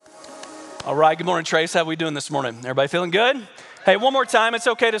All right, good morning, Trace. How are we doing this morning? Everybody feeling good? Hey, one more time. It's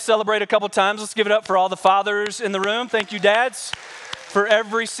okay to celebrate a couple times. Let's give it up for all the fathers in the room. Thank you, dads, for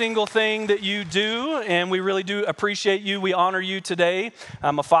every single thing that you do, and we really do appreciate you. We honor you today.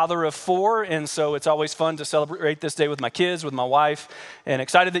 I'm a father of 4, and so it's always fun to celebrate this day with my kids, with my wife, and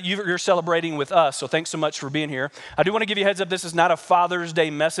excited that you're celebrating with us, so thanks so much for being here. I do want to give you a heads up. This is not a Father's Day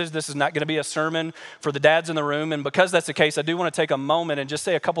message. This is not going to be a sermon for the dads in the room, and because that's the case, I do want to take a moment and just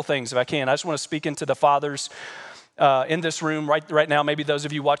say a couple things if I can. I just want to speak into the fathers in this room right now, maybe those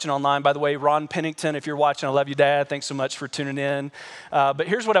of you watching online. By the way, Ron Pennington, if you're watching, I love you, Dad. Thanks so much for tuning in. But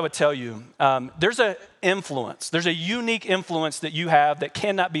here's what I would tell you. There's a unique influence that you have that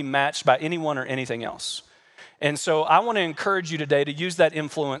cannot be matched by anyone or anything else. And so I want to encourage you today to use that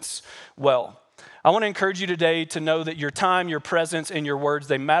influence well. I want to encourage you today to know that your time, your presence, and your words,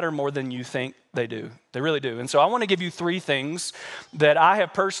 they matter more than you think they do. They really do. And so I want to give you 3 things that I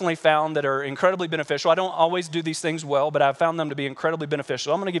have personally found that are incredibly beneficial. I don't always do these things well, but I've found them to be incredibly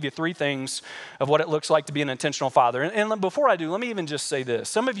beneficial. I'm going to give you 3 things of what it looks like to be an intentional father. And before I do, let me even just say this.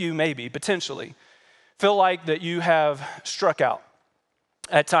 Some of you maybe, potentially, feel like that you have struck out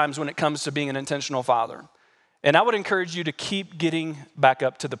at times when it comes to being an intentional father. And I would encourage you to keep getting back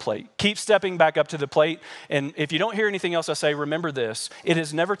up to the plate. Keep stepping back up to the plate. And if you don't hear anything else I say, remember this. It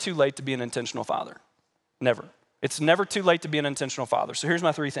is never too late to be an intentional father. Never. It's never too late to be an intentional father. So here's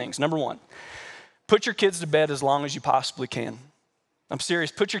my 3 things. Number 1, put your kids to bed as long as you possibly can. I'm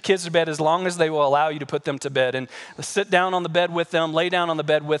serious. Put your kids to bed as long as they will allow you to put them to bed. And sit down on the bed with them, lay down on the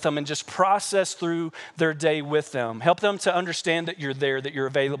bed with them, and just process through their day with them. Help them to understand that you're there, that you're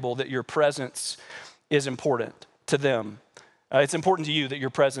available, that your presence is important to them. It's important to you that your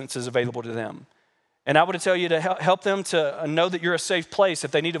presence is available to them. And I would tell you to help them to know that you're a safe place.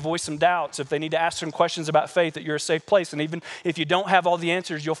 If they need to voice some doubts, if they need to ask some questions about faith, that you're a safe place. And even if you don't have all the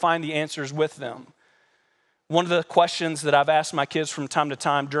answers, you'll find the answers with them. One of the questions that I've asked my kids from time to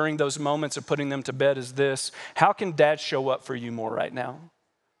time during those moments of putting them to bed is this: how can dad show up for you more right now?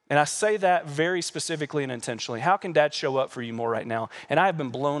 And I say that very specifically and intentionally. How can dad show up for you more right now? And I have been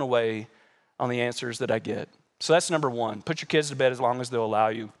blown away on the answers that I get. So that's number 1. Put your kids to bed as long as they'll allow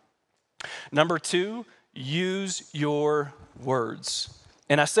you. Number 2, use your words.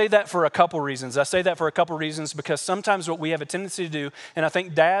 And I say that for a couple reasons. Because sometimes what we have a tendency to do, and I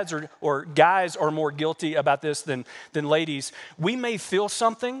think dads or guys are more guilty about this than ladies, we may feel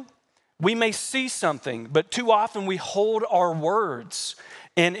something, we may see something, but too often we hold our words.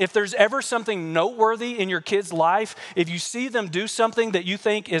 And if there's ever something noteworthy in your kid's life, if you see them do something that you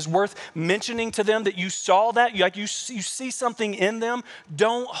think is worth mentioning to them, that you saw that, like you see something in them,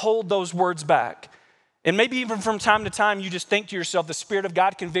 don't hold those words back. And maybe even from time to time, you just think to yourself, the Spirit of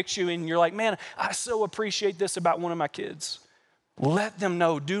God convicts you, and you're like, man, I so appreciate this about one of my kids. Let them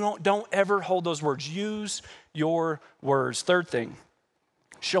know. Don't ever hold those words. Use your words. 3rd thing,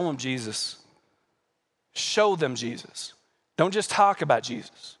 show them Jesus. Show them Jesus. Don't just talk about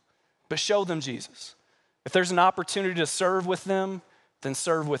Jesus, but show them Jesus. If there's an opportunity to serve with them, then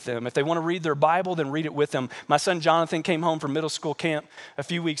serve with them. If they want to read their Bible, then read it with them. My son Jonathan came home from middle school camp a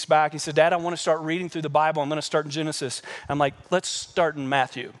few weeks back. He said, Dad, I want to start reading through the Bible. I'm going to start in Genesis. I'm like, let's start in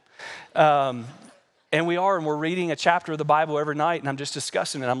Matthew. And we're reading a chapter of the Bible every night, and I'm just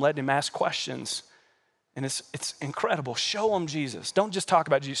discussing it. I'm letting him ask questions. And it's incredible. Show them Jesus. Don't just talk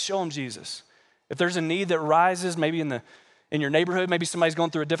about Jesus. Show them Jesus. If there's a need that rises, maybe in your neighborhood, maybe somebody's going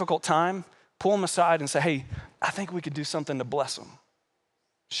through a difficult time, pull them aside and say, hey, I think we could do something to bless them.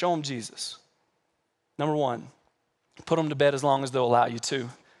 Show them Jesus. Number 1, put them to bed as long as they'll allow you to.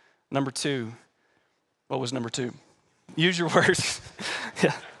 Number 2, what was number 2? Use your words.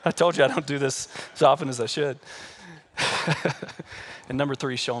 Yeah, I told you I don't do this as often as I should. And number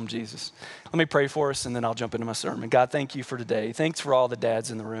 3, show them Jesus. Let me pray for us, and then I'll jump into my sermon. God, thank you for today. Thanks for all the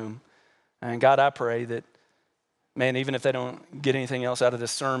dads in the room. And God, I pray that, man, even if they don't get anything else out of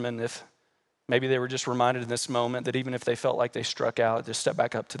this sermon, if maybe they were just reminded in this moment that even if they felt like they struck out, just step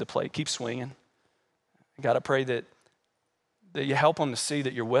back up to the plate, keep swinging. God, I pray that you help them to see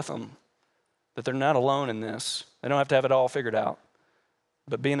that you're with them, that they're not alone in this. They don't have to have it all figured out.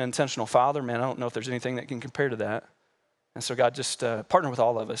 But being an intentional father, man, I don't know if there's anything that can compare to that. And so God, just partner with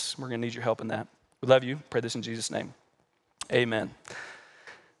all of us. We're going to need your help in that. We love you. Pray this in Jesus' name. Amen.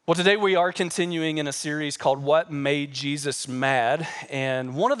 Well, today we are continuing in a series called What Made Jesus Mad?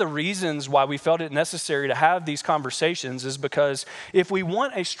 And one of the reasons why we felt it necessary to have these conversations is because if we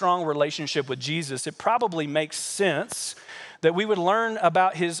want a strong relationship with Jesus, it probably makes sense that we would learn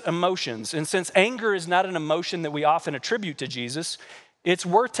about his emotions. And since anger is not an emotion that we often attribute to Jesus, it's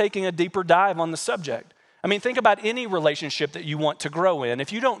worth taking a deeper dive on the subject. I mean, think about any relationship that you want to grow in.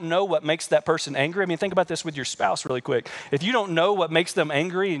 If you don't know what makes that person angry, I mean, think about this with your spouse really quick. If you don't know what makes them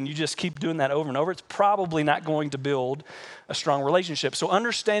angry and you just keep doing that over and over, it's probably not going to build a strong relationship. So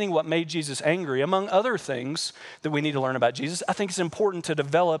understanding what made Jesus angry, among other things that we need to learn about Jesus, I think it's important to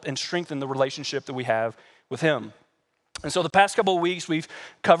develop and strengthen the relationship that we have with him. And so the past couple of weeks, we've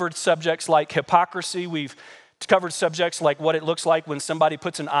covered subjects like hypocrisy. We've covered subjects like what it looks like when somebody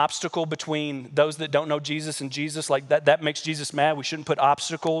puts an obstacle between those that don't know Jesus and Jesus, like that makes Jesus mad. We shouldn't put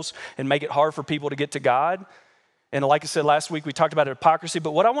obstacles and make it hard for people to get to God. And like I said last week, we talked about hypocrisy,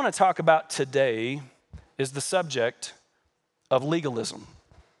 but what I want to talk about today is the subject of legalism.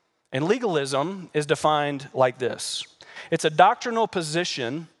 And legalism is defined like this. It's a doctrinal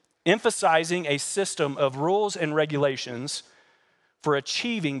position emphasizing a system of rules and regulations for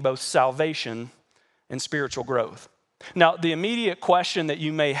achieving both salvation and spiritual growth. Now, the immediate question that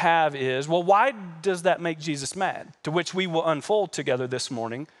you may have is, well, why does that make Jesus mad? To which we will unfold together this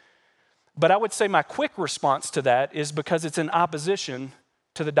morning. But I would say my quick response to that is because it's in opposition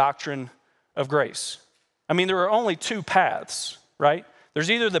to the doctrine of grace. I mean, there are only two paths, right?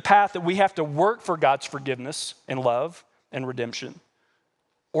 There's either the path that we have to work for God's forgiveness and love and redemption,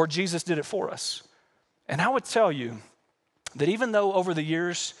 or Jesus did it for us. And I would tell you that even though over the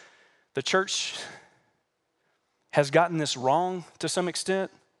years the church has gotten this wrong to some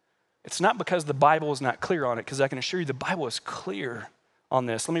extent, it's not because the Bible is not clear on it, because I can assure you the Bible is clear on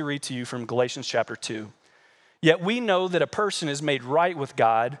this. Let me read to you from Galatians chapter 2. Yet we know that a person is made right with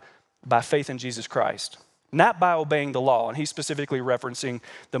God by faith in Jesus Christ, not by obeying the law. And he's specifically referencing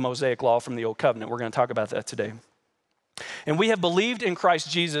the Mosaic law from the Old Covenant. We're going to talk about that today. And we have believed in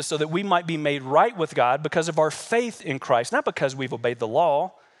Christ Jesus so that we might be made right with God because of our faith in Christ, not because we've obeyed the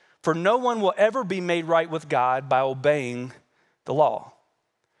law. For no one will ever be made right with God by obeying the law.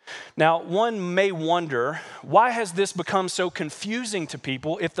 Now, one may wonder, why has this become so confusing to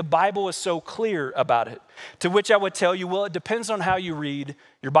people if the Bible is so clear about it? To which I would tell you, well, it depends on how you read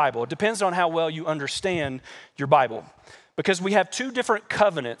your Bible. It depends on how well you understand your Bible. Because we have two different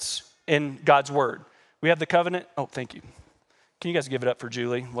covenants in God's word. We have the covenant, oh, thank you. Can you guys give it up for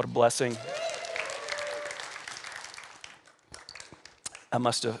Julie? What a blessing. I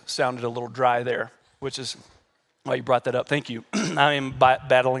must have sounded a little dry there, which is why you brought that up. Thank you. I am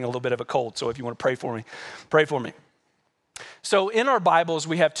battling a little bit of a cold, so if you want to pray for me, pray for me. So in our Bibles,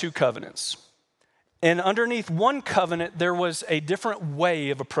 we have two covenants. And underneath one covenant, there was a different way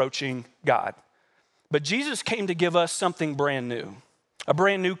of approaching God. But Jesus came to give us something brand new, a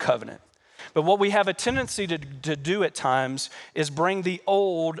brand new covenant. But what we have a tendency to do at times is bring the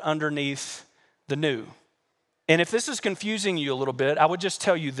old underneath the new. And if this is confusing you a little bit, I would just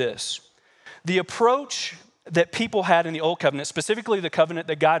tell you this. The approach that people had in the Old Covenant, specifically the covenant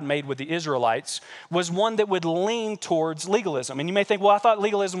that God made with the Israelites, was one that would lean towards legalism. And you may think, well, I thought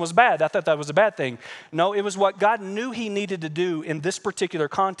legalism was bad. I thought that was a bad thing. No, it was what God knew he needed to do in this particular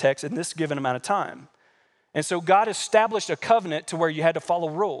context in this given amount of time. And so God established a covenant to where you had to follow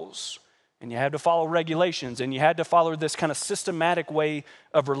rules. And you had to follow regulations, and you had to follow this kind of systematic way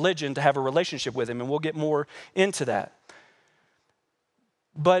of religion to have a relationship with him, and we'll get more into that.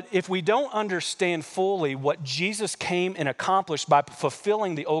 But if we don't understand fully what Jesus came and accomplished by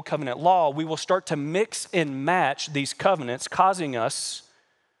fulfilling the Old Covenant law, we will start to mix and match these covenants, causing us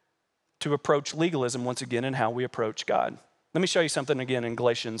to approach legalism once again in how we approach God. Let me show you something again in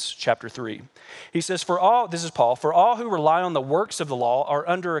Galatians chapter 3. He says, this is Paul, for all who rely on the works of the law are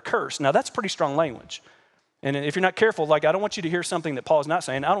under a curse. Now that's pretty strong language. And if you're not careful, I don't want you to hear something that Paul's not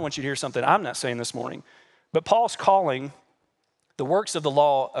saying. I don't want you to hear something I'm not saying this morning. But Paul's calling the works of the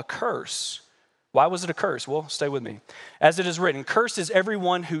law a curse. Why was it a curse? Well, stay with me. As it is written, cursed is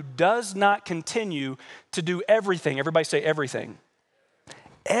everyone who does not continue to do everything. Everybody say everything.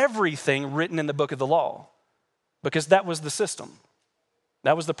 Everything written in the book of the law. Because that was the system.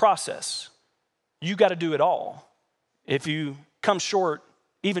 That was the process. You got to do it all. If you come short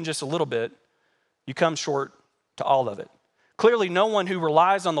even just a little bit, you come short to all of it. Clearly, no one who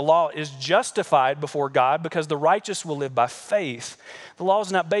relies on the law is justified before God because the righteous will live by faith. The law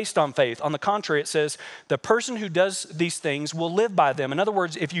is not based on faith. On the contrary, it says the person who does these things will live by them. In other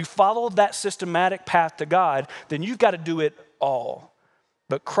words, if you follow that systematic path to God, then you've got to do it all.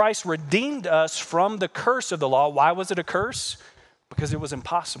 But Christ redeemed us from the curse of the law. Why was it a curse? Because it was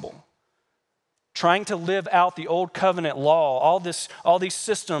impossible. Trying to live out the old covenant law, all these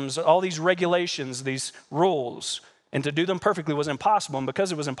systems, all these regulations, these rules, and to do them perfectly was impossible. And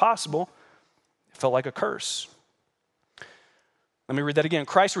because it was impossible, it felt like a curse. Let me read that again.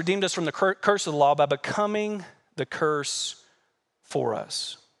 Christ redeemed us from the curse of the law by becoming the curse for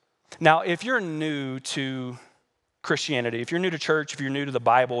us. Now, if you're new to Christianity, if you're new to church, if you're new to the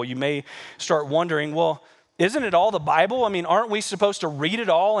Bible, you may start wondering, well, isn't it all the Bible? I mean, aren't we supposed to read it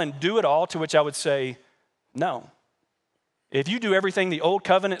all and do it all? To which I would say, no. If you do everything the Old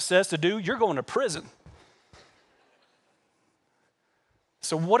Covenant says to do, you're going to prison.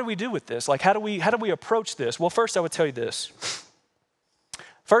 So what do we do with this? Like, how do we approach this? Well, first I would tell you this.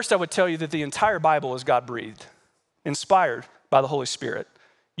 First, I would tell you that the entire Bible is God-breathed, inspired by the Holy Spirit,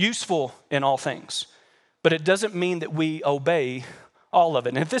 useful in all things. But it doesn't mean that we obey all of it.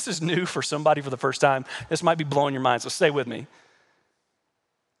 And if this is new for somebody for the first time, this might be blowing your mind, so stay with me.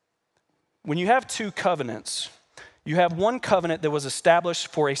 When you have two covenants, you have one covenant that was established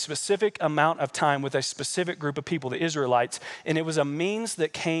for a specific amount of time with a specific group of people, the Israelites, and it was a means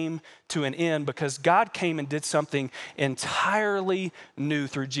that came to an end because God came and did something entirely new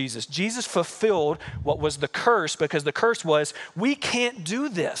through Jesus. Jesus fulfilled what was the curse, because the curse was, we can't do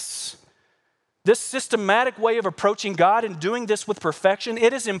this. This systematic way of approaching God and doing this with perfection,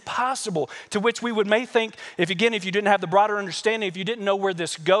 it is impossible. To which we may think, if you didn't have the broader understanding, if you didn't know where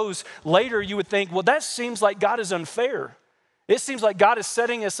this goes later, you would think, well, that seems like God is unfair. It seems like God is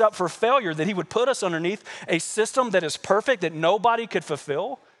setting us up for failure, that he would put us underneath a system that is perfect, that nobody could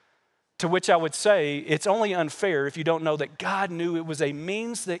fulfill. To which I would say, it's only unfair if you don't know that God knew it was a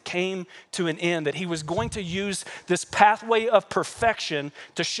means that came to an end, that he was going to use this pathway of perfection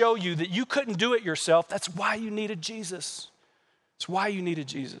to show you that you couldn't do it yourself. That's why you needed Jesus. It's why you needed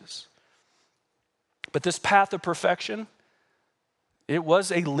Jesus. But this path of perfection, it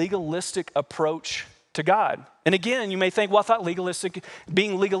was a legalistic approach to God. And again, you may think, well, I thought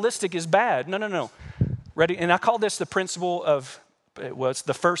being legalistic is bad. No. Ready? And I call this the principle of, well, it's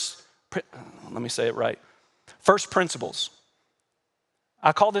the first, let me say it right. First principles.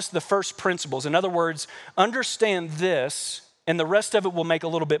 I call this the first principles. In other words, understand this, and the rest of it will make a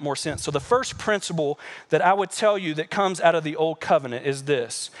little bit more sense. So the first principle that I would tell you that comes out of the old covenant is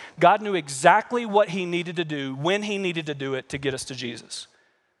this. God knew exactly what he needed to do, when he needed to do it to get us to Jesus.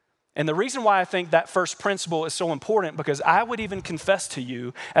 And the reason why I think that first principle is so important, because I would even confess to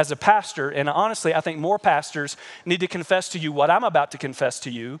you as a pastor, and honestly, I think more pastors need to confess to you what I'm about to confess to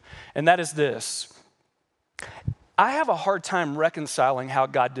you, and that is this. I have a hard time reconciling how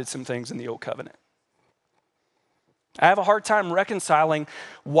God did some things in the old covenant. I have a hard time reconciling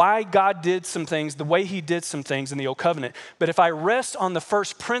why God did some things the way he did some things in the old covenant. But if I rest on the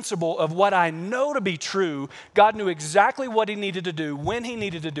first principle of what I know to be true, God knew exactly what he needed to do, when he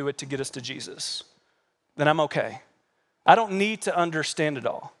needed to do it to get us to Jesus, then I'm okay. I don't need to understand it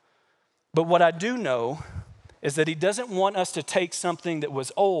all. But what I do know is that he doesn't want us to take something that was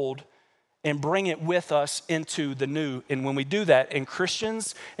old and bring it with us into the new. And when we do that, and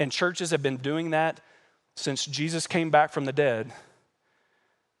Christians and churches have been doing that since Jesus came back from the dead,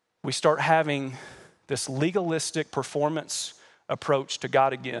 we start having this legalistic performance approach to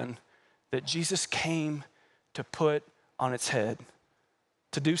God again that Jesus came to put on its head,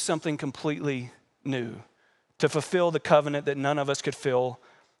 to do something completely new, to fulfill the covenant that none of us could fill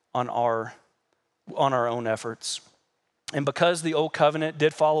on our own efforts. And because the old covenant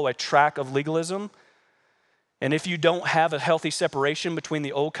did follow a track of legalism, and if you don't have a healthy separation between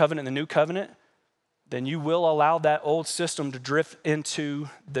the old covenant and the new covenant, then you will allow that old system to drift into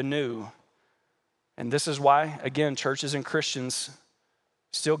the new. And this is why, again, churches and Christians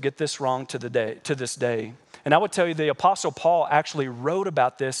still get this wrong to this day. And I would tell you the Apostle Paul actually wrote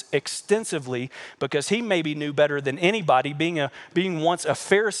about this extensively, because he maybe knew better than anybody, being once a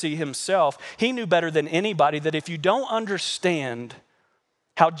Pharisee himself, he knew better than anybody that if you don't understand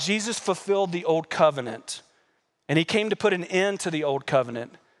how Jesus fulfilled the old covenant, and he came to put an end to the old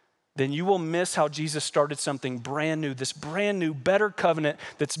covenant, then you will miss how Jesus started something brand new, this brand new, better covenant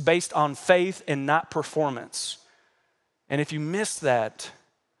that's based on faith and not performance. And if you miss that,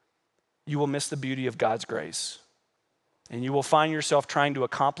 you will miss the beauty of God's grace. And you will find yourself trying to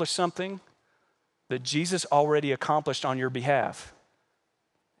accomplish something that Jesus already accomplished on your behalf.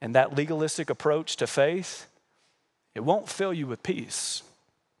 And that legalistic approach to faith, it won't fill you with peace,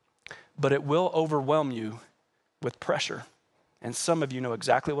 but it will overwhelm you with pressure. And some of you know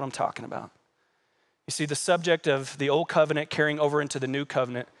exactly what I'm talking about. You see, the subject of the old covenant carrying over into the new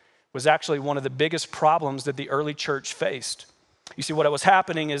covenant was actually one of the biggest problems that the early church faced. You see, what was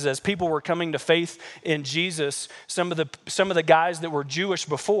happening is as people were coming to faith in Jesus, some of the guys that were Jewish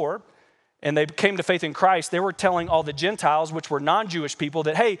before, and they came to faith in Christ, they were telling all the Gentiles, which were non-Jewish people,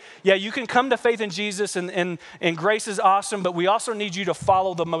 that, hey, yeah, you can come to faith in Jesus and grace is awesome, but we also need you to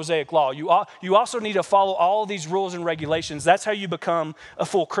follow the Mosaic law. You also need to follow all of these rules and regulations. That's how you become a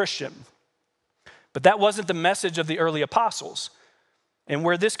full Christian. But that wasn't the message of the early apostles. And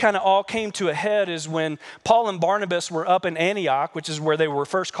where this kind of all came to a head is when Paul and Barnabas were up in Antioch, which is where they were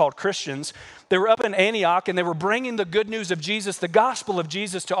first called Christians. They were up in Antioch and they were bringing the good news of Jesus, the gospel of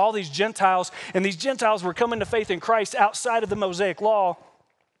Jesus, to all these Gentiles. And these Gentiles were coming to faith in Christ outside of the Mosaic law.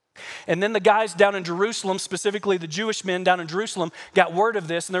 And then the guys down in Jerusalem, specifically the Jewish men down in Jerusalem, got word of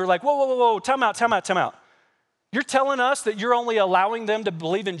this. And they were like, whoa, time out. You're telling us that you're only allowing them to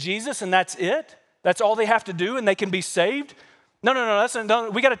believe in Jesus and that's it? That's all they have to do and they can be saved? No,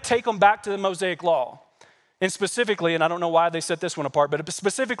 we got to take them back to the Mosaic law. And specifically, and I don't know why they set this one apart, but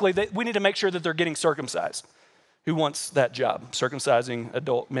specifically, we need to make sure that they're getting circumcised. Who wants that job? Circumcising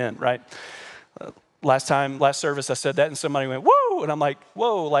adult men, right? Last service, I said that and somebody went, woo! And I'm like,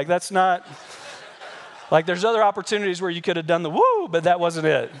 whoa, like that's not, like there's other opportunities where you could have done the woo, but that wasn't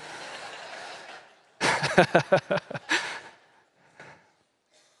it.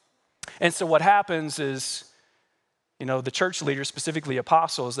 And so what happens is, the church leaders, specifically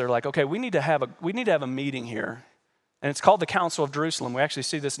apostles, they're like, okay, we need to have a meeting here. And it's called the Council of Jerusalem. We actually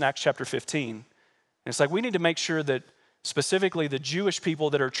see this in Acts chapter 15. And it's like, we need to make sure that specifically the Jewish people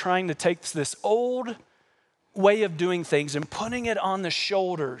that are trying to take this old way of doing things and putting it on the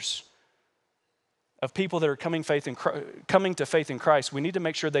shoulders of people that are coming to faith in Christ, we need to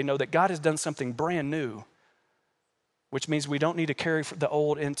make sure they know that God has done something brand new, which means we don't need to carry the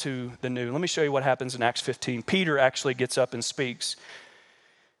old into the new. Let me show you what happens in Acts 15. Peter actually gets up and speaks.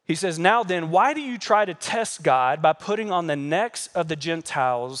 He says, now then, why do you try to test God by putting on the necks of the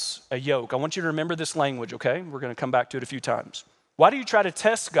Gentiles a yoke? I want you to remember this language, okay? We're going to come back to it a few times. Why do you try to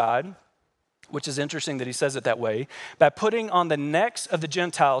test God, which is interesting that he says it that way, by putting on the necks of the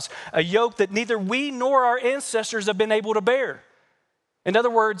Gentiles a yoke that neither we nor our ancestors have been able to bear? In other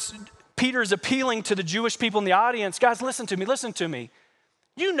words, Peter's appealing to the Jewish people in the audience. Guys, listen to me.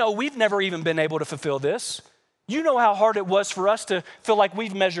 You know we've never even been able to fulfill this. You know how hard it was for us to feel like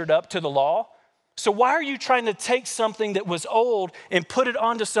we've measured up to the law. So why are you trying to take something that was old and put it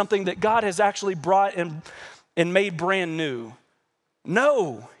onto something that God has actually brought and made brand new?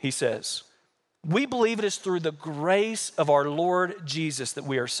 No, he says. We believe it is through the grace of our Lord Jesus that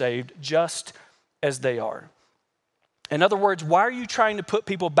we are saved, just as they are. In other words, why are you trying to put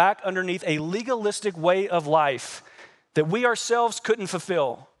people back underneath a legalistic way of life that we ourselves couldn't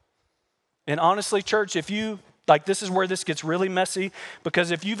fulfill? And honestly, church, this is where this gets really messy,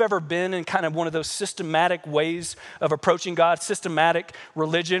 because if you've ever been in kind of one of those systematic ways of approaching God, systematic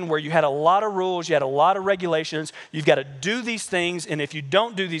religion, where you had a lot of rules, you had a lot of regulations, you've got to do these things, and if you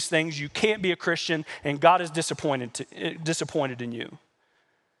don't do these things, you can't be a Christian, and God is disappointed in you.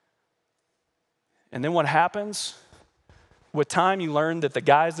 And then what happens? With time, you learn that the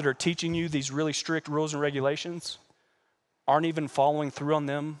guys that are teaching you these really strict rules and regulations aren't even following through on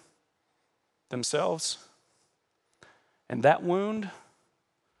them themselves. And that wound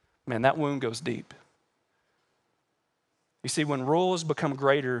goes deep. You see, when rules become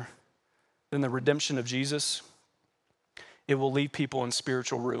greater than the redemption of Jesus, it will leave people in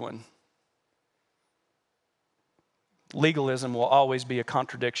spiritual ruin. Legalism will always be a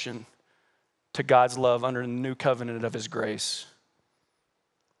contradiction to God's love under the new covenant of his grace.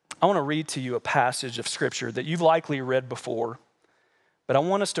 I want to read to you a passage of scripture that you've likely read before, but I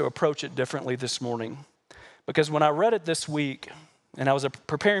want us to approach it differently this morning. Because when I read it this week, and I was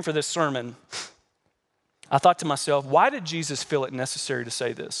preparing for this sermon, I thought to myself, why did Jesus feel it necessary to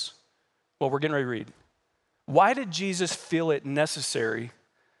say this? Well, we're getting ready to read. Why did Jesus feel it necessary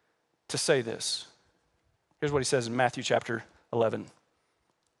to say this? Here's what he says in Matthew chapter 11.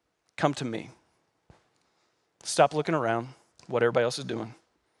 Come to me. Stop looking around, what everybody else is doing.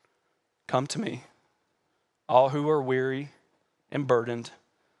 Come to me, all who are weary and burdened,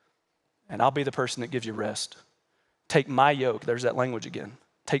 and I'll be the person that gives you rest. Take my yoke, there's that language again.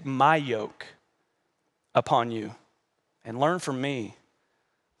 Take my yoke upon you and learn from me,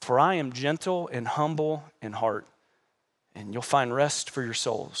 for I am gentle and humble in heart, and you'll find rest for your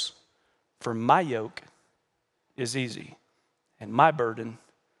souls. For my yoke is easy, and my burden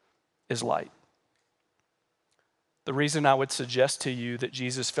is light. The reason I would suggest to you that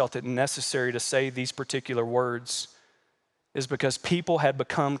Jesus felt it necessary to say these particular words is because people had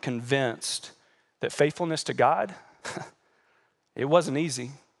become convinced that faithfulness to God, it wasn't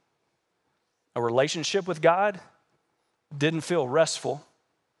easy. A relationship with God didn't feel restful.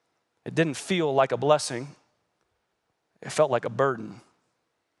 It didn't feel like a blessing. It felt like a burden.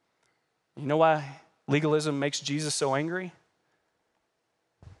 You know why legalism makes Jesus so angry?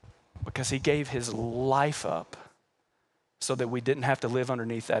 Because he gave his life up so that we didn't have to live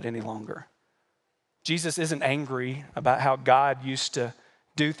underneath that any longer. Jesus isn't angry about how God used to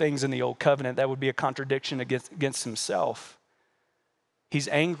do things in the old covenant. That would be a contradiction against himself. He's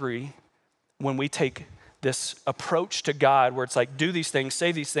angry when we take this approach to God where it's like, do these things,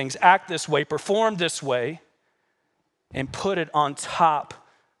 say these things, act this way, perform this way, and put it on top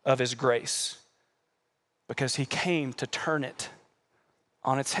of his grace. Because he came to turn it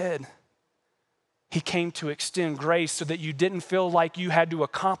on its head. He came to extend grace so that you didn't feel like you had to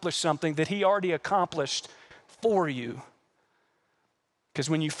accomplish something that he already accomplished for you. Because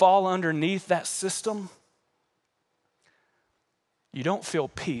when you fall underneath that system, you don't feel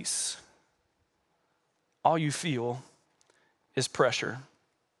peace. All you feel is pressure.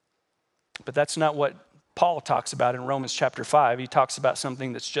 But that's not what Paul talks about in Romans chapter 5. He talks about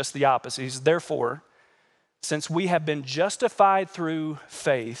something that's just the opposite. He says, therefore, since we have been justified through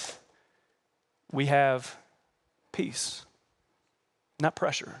faith, we have peace, not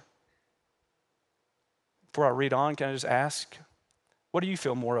pressure. Before I read on, can I just ask, what do you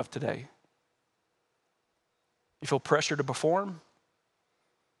feel more of today? You feel pressure to perform?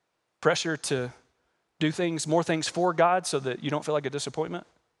 Pressure to do things, more things for God so that you don't feel like a disappointment?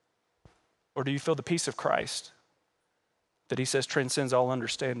 Or do you feel the peace of Christ that he says transcends all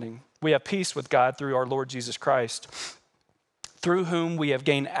understanding? We have peace with God through our Lord Jesus Christ, through whom we have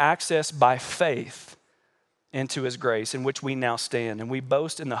gained access by faith into his grace, in which we now stand, and we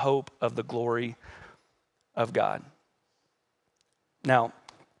boast in the hope of the glory of God. Now,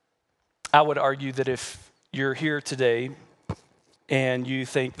 I would argue that if you're here today and you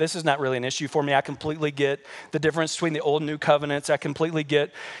think, this is not really an issue for me, I completely get the difference between the old and new covenants. I completely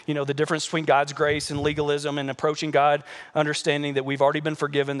get, the difference between God's grace and legalism and approaching God, understanding that we've already been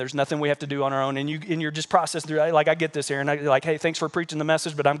forgiven. There's nothing we have to do on our own. And you're just processing through it. Like, I get this, Aaron. Like, hey, thanks for preaching the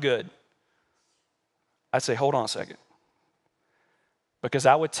message, but I'm good. I'd say, hold on a second. Because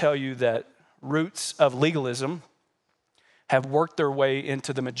I would tell you that roots of legalism have worked their way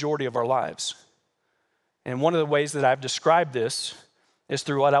into the majority of our lives. And one of the ways that I've described this is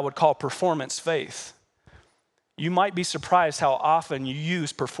through what I would call performance faith. You might be surprised how often you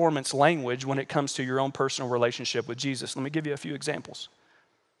use performance language when it comes to your own personal relationship with Jesus. Let me give you a few examples.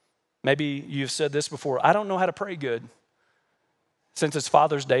 Maybe you've said this before, I don't know how to pray good. Since it's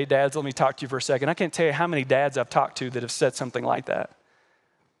Father's Day, dads, let me talk to you for a second. I can't tell you how many dads I've talked to that have said something like that.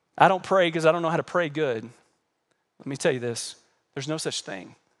 I don't pray because I don't know how to pray good. Let me tell you this, there's no such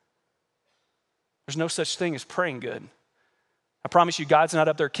thing. There's no such thing as praying good. I promise you, God's not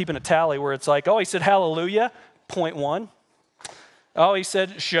up there keeping a tally where it's like, oh, he said hallelujah, point 1. Oh, he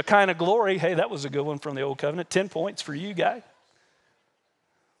said Shekinah glory. Hey, that was a good one from the old covenant. 10 points for you, guy.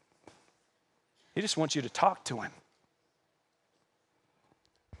 He just wants you to talk to him.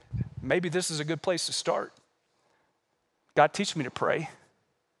 Maybe this is a good place to start. God, teach me to pray.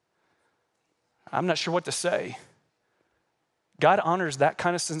 I'm not sure what to say. God honors that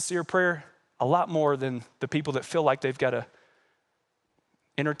kind of sincere prayer a lot more than the people that feel like they've got to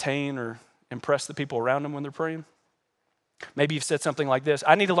entertain or impress the people around them when they're praying. Maybe you've said something like this,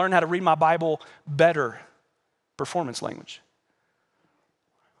 I need to learn how to read my Bible better. Performance language.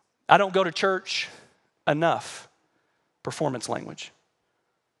 I don't go to church enough. Performance language.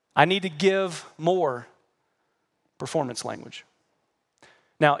 I need to give more. Performance language.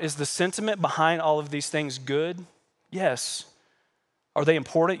 Now, is the sentiment behind all of these things good? Yes. Are they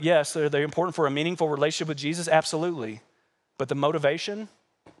important? Yes. Are they important for a meaningful relationship with Jesus? Absolutely. But the motivation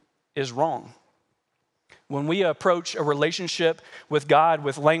is wrong. When we approach a relationship with God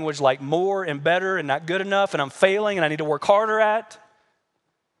with language like more and better and not good enough and I'm failing and I need to work harder at,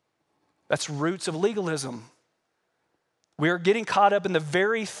 that's roots of legalism. We are getting caught up in the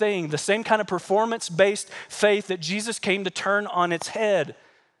very thing, the same kind of performance-based faith that Jesus came to turn on its head.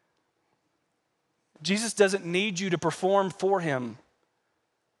 Jesus doesn't need you to perform for him.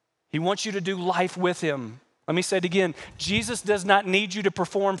 He wants you to do life with him. Let me say it again. Jesus does not need you to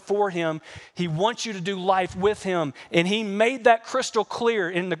perform for him. He wants you to do life with him. And he made that crystal clear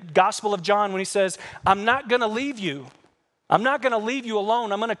in the Gospel of John when he says, I'm not going to leave you. I'm not going to leave you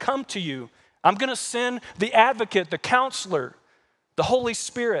alone. I'm going to come to you. I'm going to send the advocate, the counselor, the Holy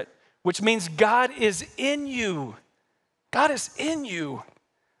Spirit, which means God is in you. God is in you.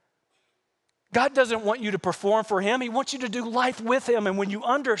 God doesn't want you to perform for him. He wants you to do life with him. And when you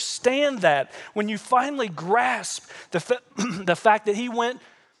understand that, when you finally grasp the fact that he went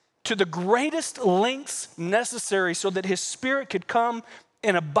to the greatest lengths necessary so that his Spirit could come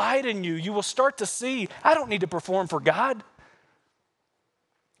and abide in you, you will start to see, I don't need to perform for God.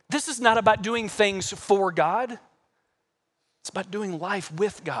 This is not about doing things for God. It's about doing life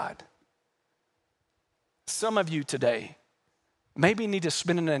with God. Some of you today maybe need to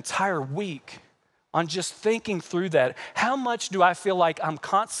spend an entire week on just thinking through that. How much do I feel like I'm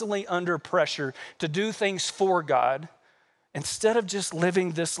constantly under pressure to do things for God instead of just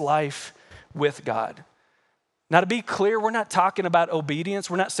living this life with God. Now, to be clear, we're not talking about obedience.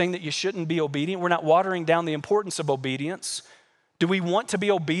 We're not saying that you shouldn't be obedient. We're not watering down the importance of obedience. Do we want to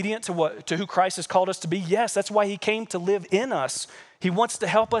be obedient to who Christ has called us to be? Yes, that's why he came to live in us. He wants to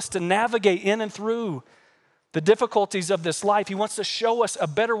help us to navigate in and through the difficulties of this life. He wants to show us a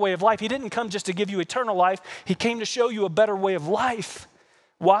better way of life. He didn't come just to give you eternal life. He came to show you a better way of life.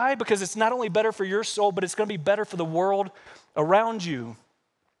 Why? Because it's not only better for your soul, but it's going to be better for the world around you.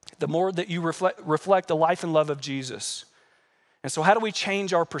 The more that you reflect the life and love of Jesus. And so how do we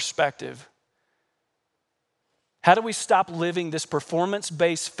change our perspective? How do we stop living this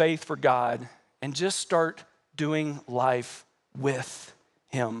performance-based faith for God and just start doing life with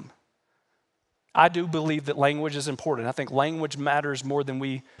him? I do believe that language is important. I think language matters more than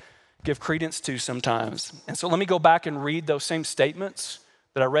we give credence to sometimes. And so let me go back and read those same statements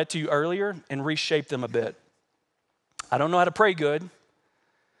that I read to you earlier and reshape them a bit. I don't know how to pray good.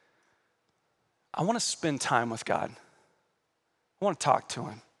 I want to spend time with God. I want to talk to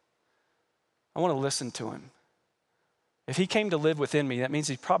him. I want to listen to him. If he came to live within me, that means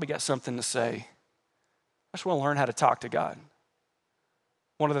he's probably got something to say. I just want to learn how to talk to God.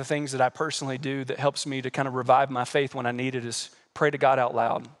 One of the things that I personally do that helps me to kind of revive my faith when I need it is pray to God out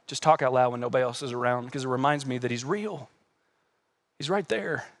loud. Just talk out loud when nobody else is around, because it reminds me that he's real. He's right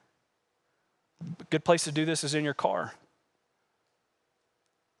there. A good place to do this is in your car.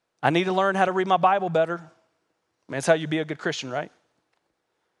 I need to learn how to read my Bible better. I mean, that's how you be a good Christian, right?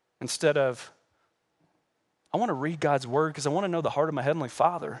 Instead of, I want to read God's word because I want to know the heart of my Heavenly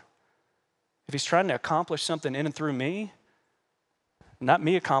Father. If he's trying to accomplish something in and through me, not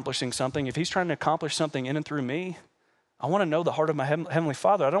me accomplishing something, if he's trying to accomplish something in and through me, I want to know the heart of my Heavenly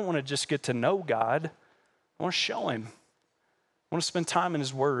Father. I don't want to just get to know God. I want to show him. I want to spend time in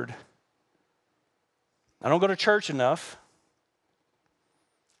his word. I don't go to church enough.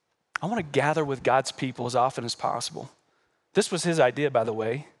 I want to gather with God's people as often as possible. This was his idea, by the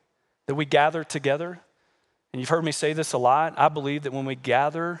way, that we gather together. And you've heard me say this a lot. I believe that when we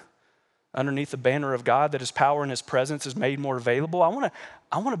gather underneath the banner of God, that his power and his presence is made more available. I want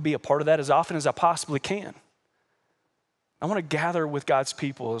to be a part of that as often as I possibly can. I want to gather with God's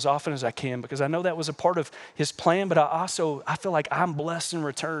people as often as I can because I know that was a part of his plan, but I feel like I'm blessed in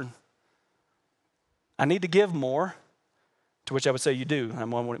return. I need to give more, to which I would say you do.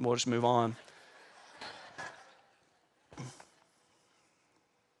 We'll just move on.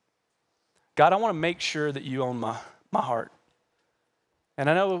 God, I want to make sure that you own my heart. And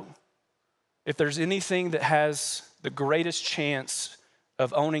I know if there's anything that has the greatest chance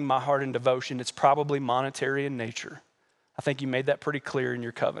of owning my heart and devotion, it's probably monetary in nature. I think you made that pretty clear in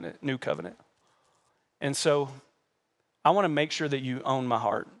your covenant, new covenant. And so I want to make sure that you own my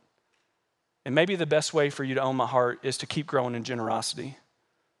heart. And maybe the best way for you to own my heart is to keep growing in generosity.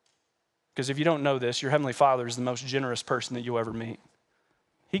 Because if you don't know this, your Heavenly Father is the most generous person that you'll ever meet.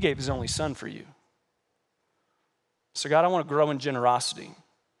 He gave his only son for you. So God, I want to grow in generosity.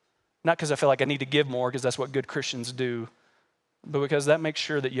 Not because I feel like I need to give more, because that's what good Christians do, but because that makes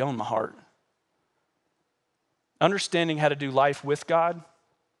sure that you own my heart. Understanding how to do life with God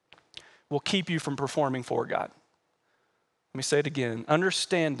will keep you from performing for God. Let me say it again.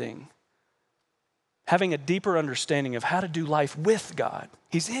 Having a deeper understanding of how to do life with God.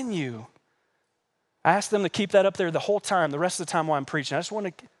 He's in you. I asked them to keep that up there the whole time, the rest of the time while I'm preaching. I just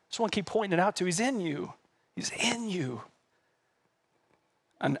want to keep pointing it out to you. He's in you. He's in you.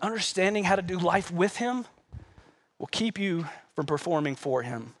 And understanding how to do life with him will keep you from performing for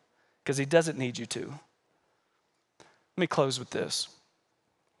him because he doesn't need you to. Let me close with this.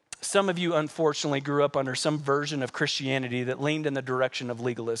 Some of you, unfortunately, grew up under some version of Christianity that leaned in the direction of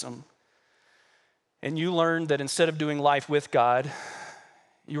legalism. And you learned that instead of doing life with God,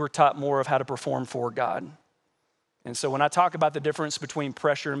 you were taught more of how to perform for God. And so when I talk about the difference between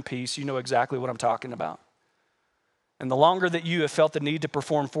pressure and peace, you know exactly what I'm talking about. And the longer that you have felt the need to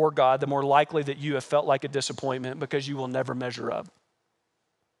perform for God, the more likely that you have felt like a disappointment because you will never measure up.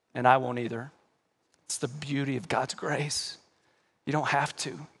 And I won't either. It's the beauty of God's grace. You don't have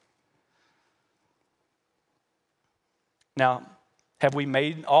to. Now, have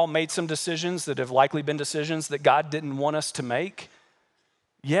we all made some decisions that have likely been decisions that God didn't want us to make?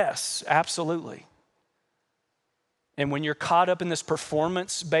 Yes, absolutely. And when you're caught up in this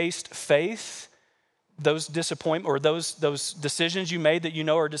performance-based faith, those disappointment or those decisions you made that you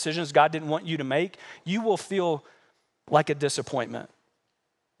know are decisions God didn't want you to make, you will feel like a disappointment.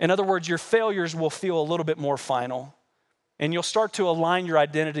 In other words, your failures will feel a little bit more final. And you'll start to align your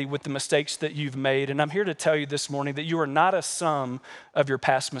identity with the mistakes that you've made. And I'm here to tell you this morning that you are not a sum of your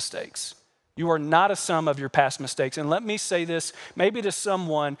past mistakes. You are not a sum of your past mistakes. And let me say this, maybe to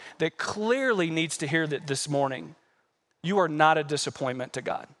someone that clearly needs to hear that this morning. You are not a disappointment to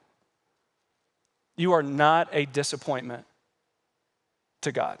God. You are not a disappointment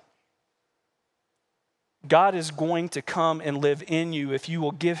to God. God is going to come and live in you if you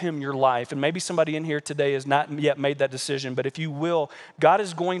will give him your life. And maybe somebody in here today has not yet made that decision, but if you will, God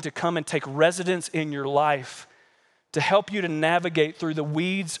is going to come and take residence in your life to help you to navigate through the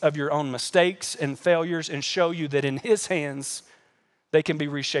weeds of your own mistakes and failures and show you that in his hands, they can be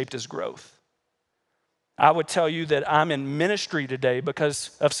reshaped as growth. I would tell you that I'm in ministry today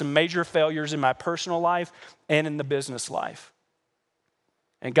because of some major failures in my personal life and in the business life.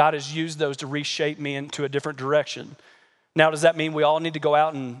 And God has used those to reshape me into a different direction. Now, does that mean we all need to go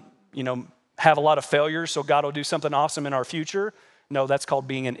out and, have a lot of failures so God will do something awesome in our future? No, that's called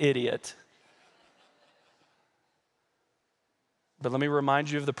being an idiot. But let me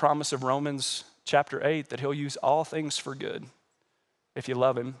remind you of the promise of Romans chapter 8 that he'll use all things for good if you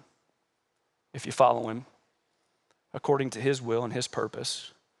love him, if you follow him, according to his will and his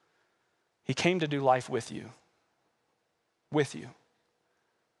purpose. He came to do life with you. With you.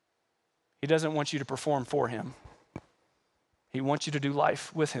 He doesn't want you to perform for him. He wants you to do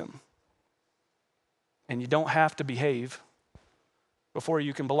life with him. And you don't have to behave before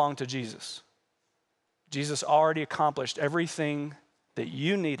you can belong to Jesus. Jesus already accomplished everything that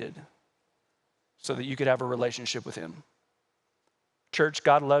you needed so that you could have a relationship with him. Church,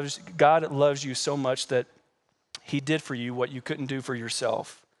 God loves you so much that he did for you what you couldn't do for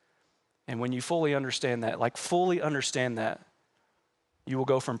yourself. And when you fully understand that, you will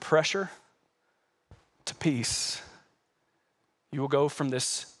go from pressure to peace. You will go from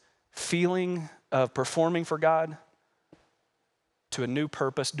this feeling of performing for God to a new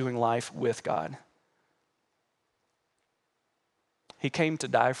purpose, doing life with God. He came to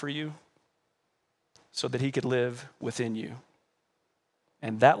die for you so that he could live within you.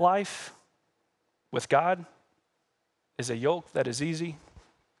 And that life with God is a yoke that is easy,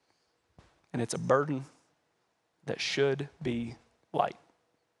 and it's a burden that should be light.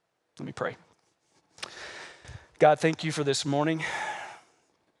 Let me pray. God, thank you for this morning.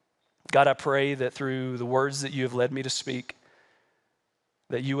 God, I pray that through the words that you have led me to speak,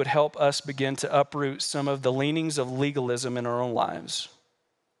 that you would help us begin to uproot some of the leanings of legalism in our own lives.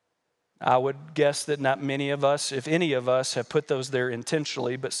 I would guess that not many of us, if any of us, have put those there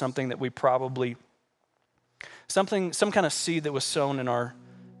intentionally, but something that we probably, some kind of seed that was sown in our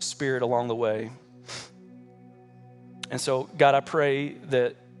spirit along the way. And so, God, I pray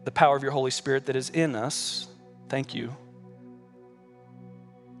that the power of your Holy Spirit that is in us, thank you,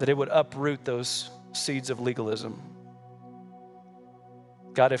 that it would uproot those seeds of legalism.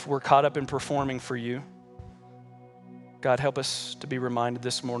 God, if we're caught up in performing for you, God, help us to be reminded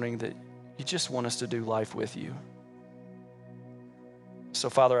this morning that you just want us to do life with you. So,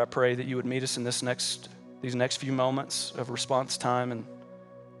 Father, I pray that you would meet us in these next few moments of response time and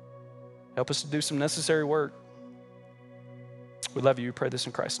help us to do some necessary work. We love you. We pray this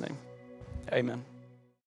in Christ's name. Amen.